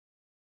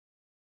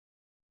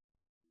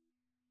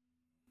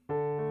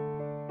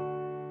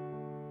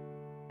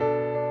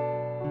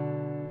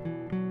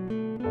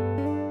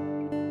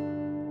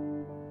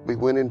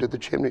went into the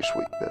chimney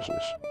sweep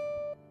business.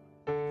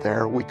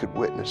 There we could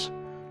witness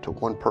to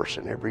one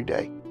person every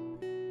day.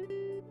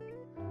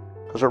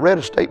 Because I read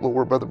a statement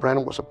where Brother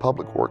Branham was a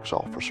public works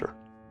officer.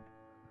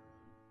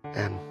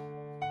 And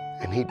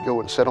he'd go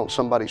and sit on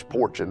somebody's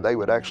porch, and they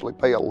would actually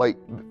pay a late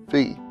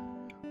fee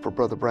for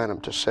Brother Branham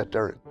to sit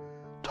there and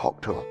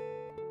talk to them.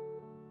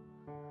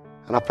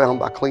 And I found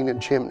by cleaning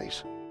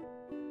chimneys,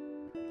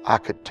 I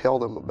could tell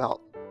them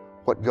about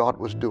what God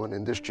was doing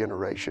in this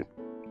generation.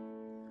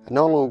 And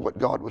not only what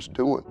God was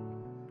doing,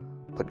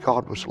 but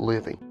God was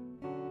living.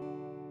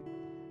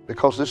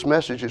 Because this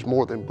message is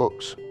more than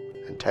books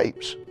and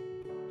tapes.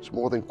 It's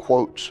more than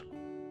quotes.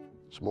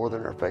 It's more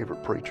than our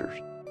favorite preachers.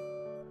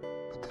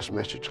 But this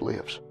message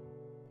lives.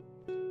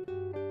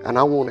 And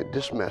I wanted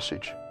this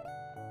message,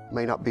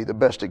 may not be the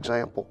best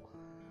example,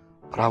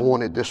 but I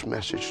wanted this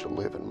message to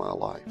live in my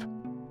life.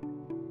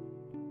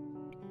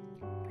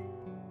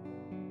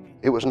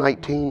 It was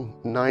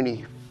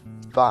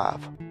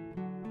 1995,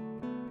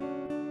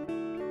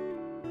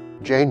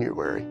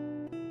 January.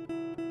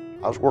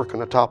 I was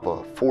working atop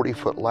a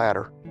 40-foot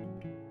ladder,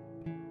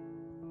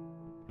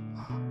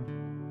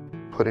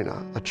 putting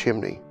a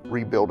chimney,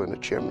 rebuilding a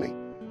chimney,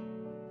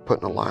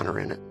 putting a liner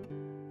in it.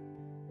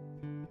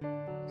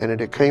 And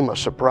it came a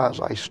surprise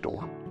ice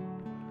storm.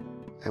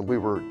 And we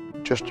were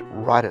just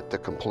right at the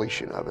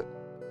completion of it.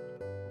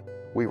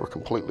 We were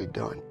completely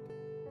done.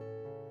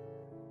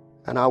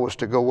 And I was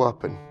to go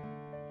up and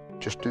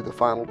just do the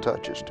final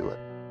touches to it.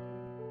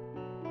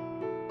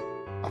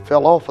 I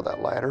fell off of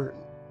that ladder.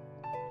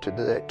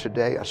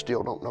 Today I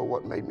still don't know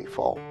what made me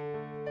fall.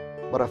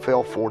 But I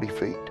fell 40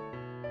 feet.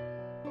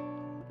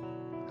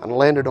 And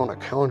landed on a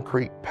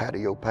concrete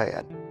patio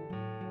pad.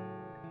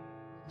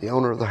 The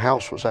owner of the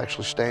house was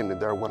actually standing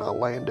there when I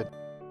landed.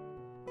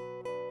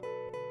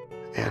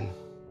 And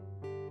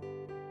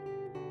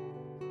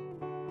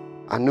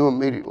I knew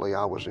immediately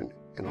I was in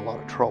a lot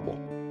of trouble.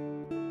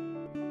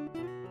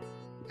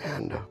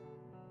 And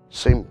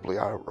seemingly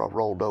I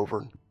rolled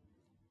over.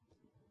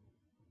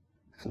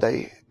 And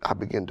I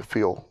began to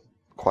feel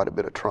quite a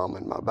bit of trauma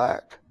in my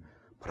back,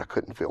 but I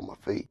couldn't feel my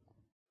feet.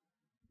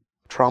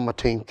 The trauma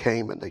team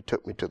came and they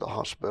took me to the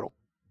hospital.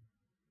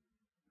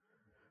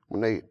 When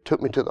they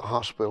took me to the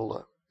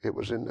hospital, it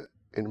was in the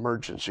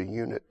emergency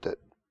unit that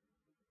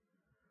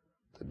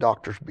the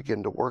doctors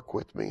began to work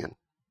with me and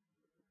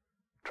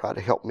try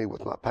to help me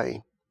with my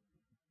pain.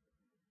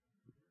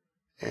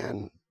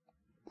 And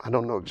I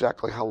don't know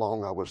exactly how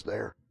long I was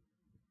there,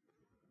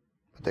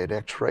 but they'd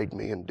x-rayed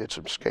me and did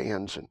some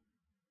scans. And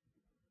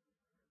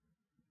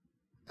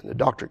the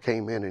doctor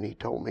came in and he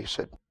told me, he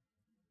said,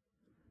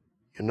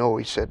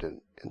 he said,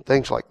 in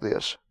things like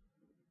this,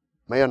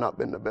 may have not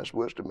been the best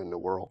wisdom in the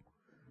world,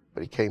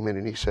 but he came in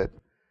and he said,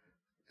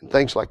 in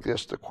things like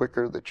this, the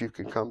quicker that you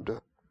can come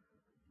to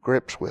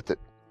grips with it,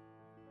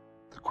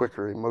 the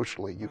quicker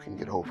emotionally you can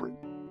get over it.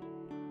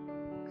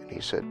 And he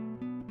said,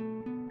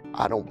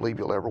 I don't believe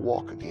you'll ever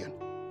walk again.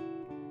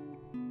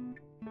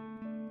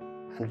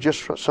 And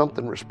just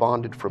something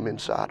responded from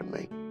inside of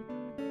me.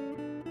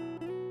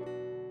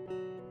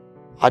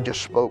 I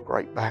just spoke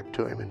right back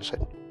to him and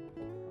said,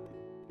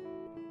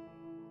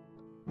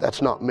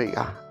 that's not me.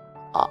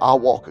 I'll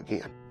walk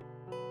again.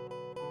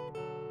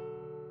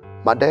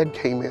 My dad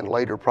came in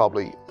later,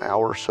 probably an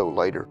hour or so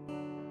later,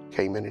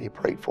 came in and he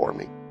prayed for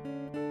me.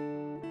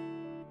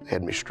 They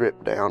had me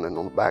stripped down and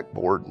on the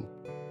backboard, and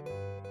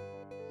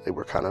they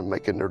were kind of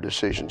making their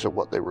decisions of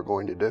what they were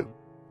going to do.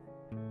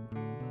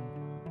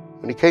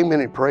 When he came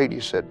in and prayed, he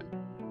said,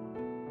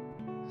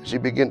 as he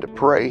began to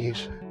pray, he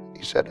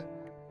said,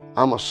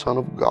 I'm a son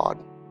of God.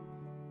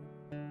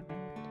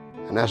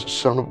 And as a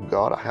son of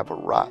God, I have a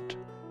right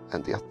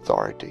and the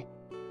authority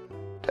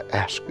to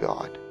ask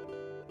God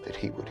that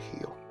he would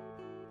heal.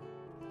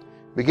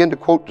 Begin to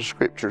quote the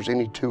scriptures,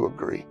 any two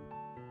agree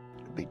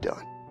to be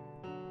done.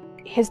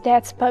 His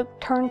dad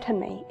turned to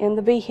me in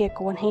the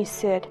vehicle and he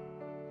said,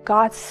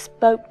 God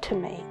spoke to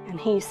me and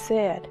he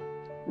said,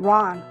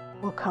 Ron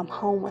will come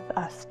home with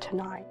us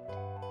tonight.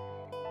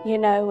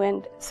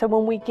 And so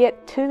when we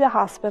get to the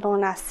hospital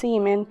and I see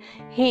him, and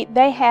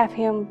they have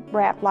him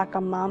wrapped like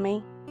a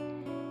mummy,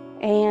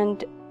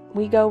 and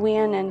we go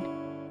in and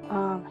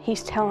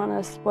he's telling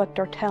us what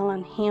they're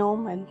telling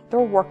him, and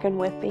they're working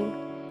with him.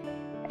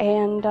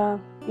 And,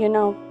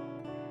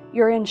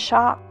 you're in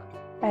shock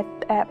at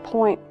that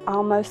point,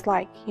 almost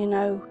like,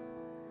 but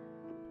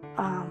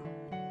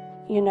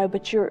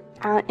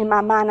in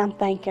my mind I'm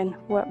thinking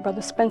what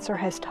Brother Spencer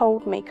has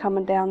told me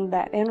coming down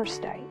that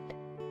interstate.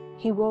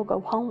 He will go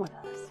home with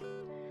us.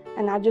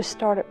 And I just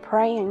started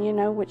praying,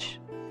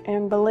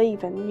 and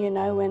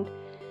believing,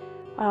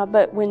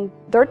 but when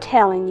they're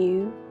telling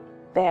you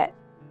that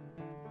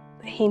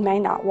he may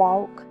not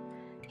walk,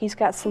 he's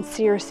got some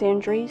serious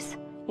injuries,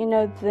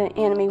 the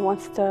enemy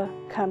wants to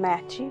come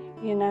at you,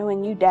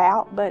 and you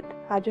doubt, but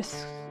I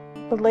just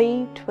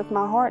believed with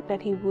my heart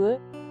that he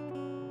would.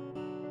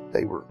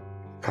 They were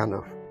kind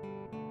of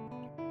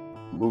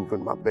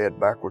moving my bed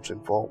backwards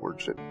and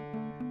forwards, and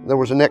there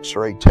was an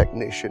x-ray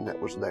technician that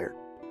was there.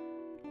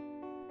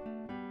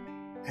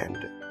 And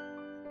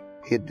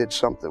he had did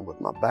something with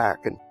my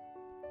back, and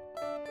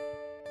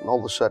all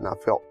of a sudden I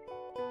felt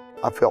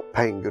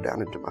pain go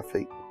down into my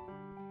feet.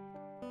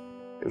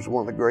 It was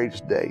one of the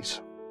greatest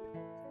days.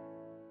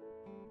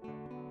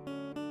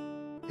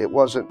 It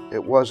wasn't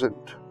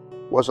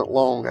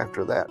long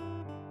after that,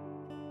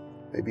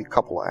 maybe a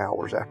couple of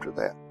hours after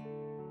that,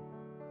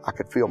 I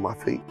could feel my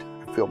feet,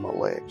 I could feel my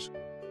legs.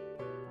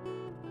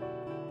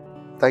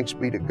 Thanks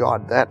be to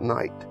God, that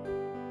night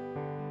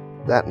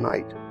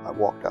I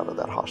walked out of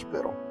that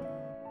hospital,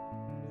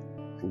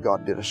 and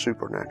God did a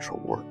supernatural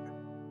work.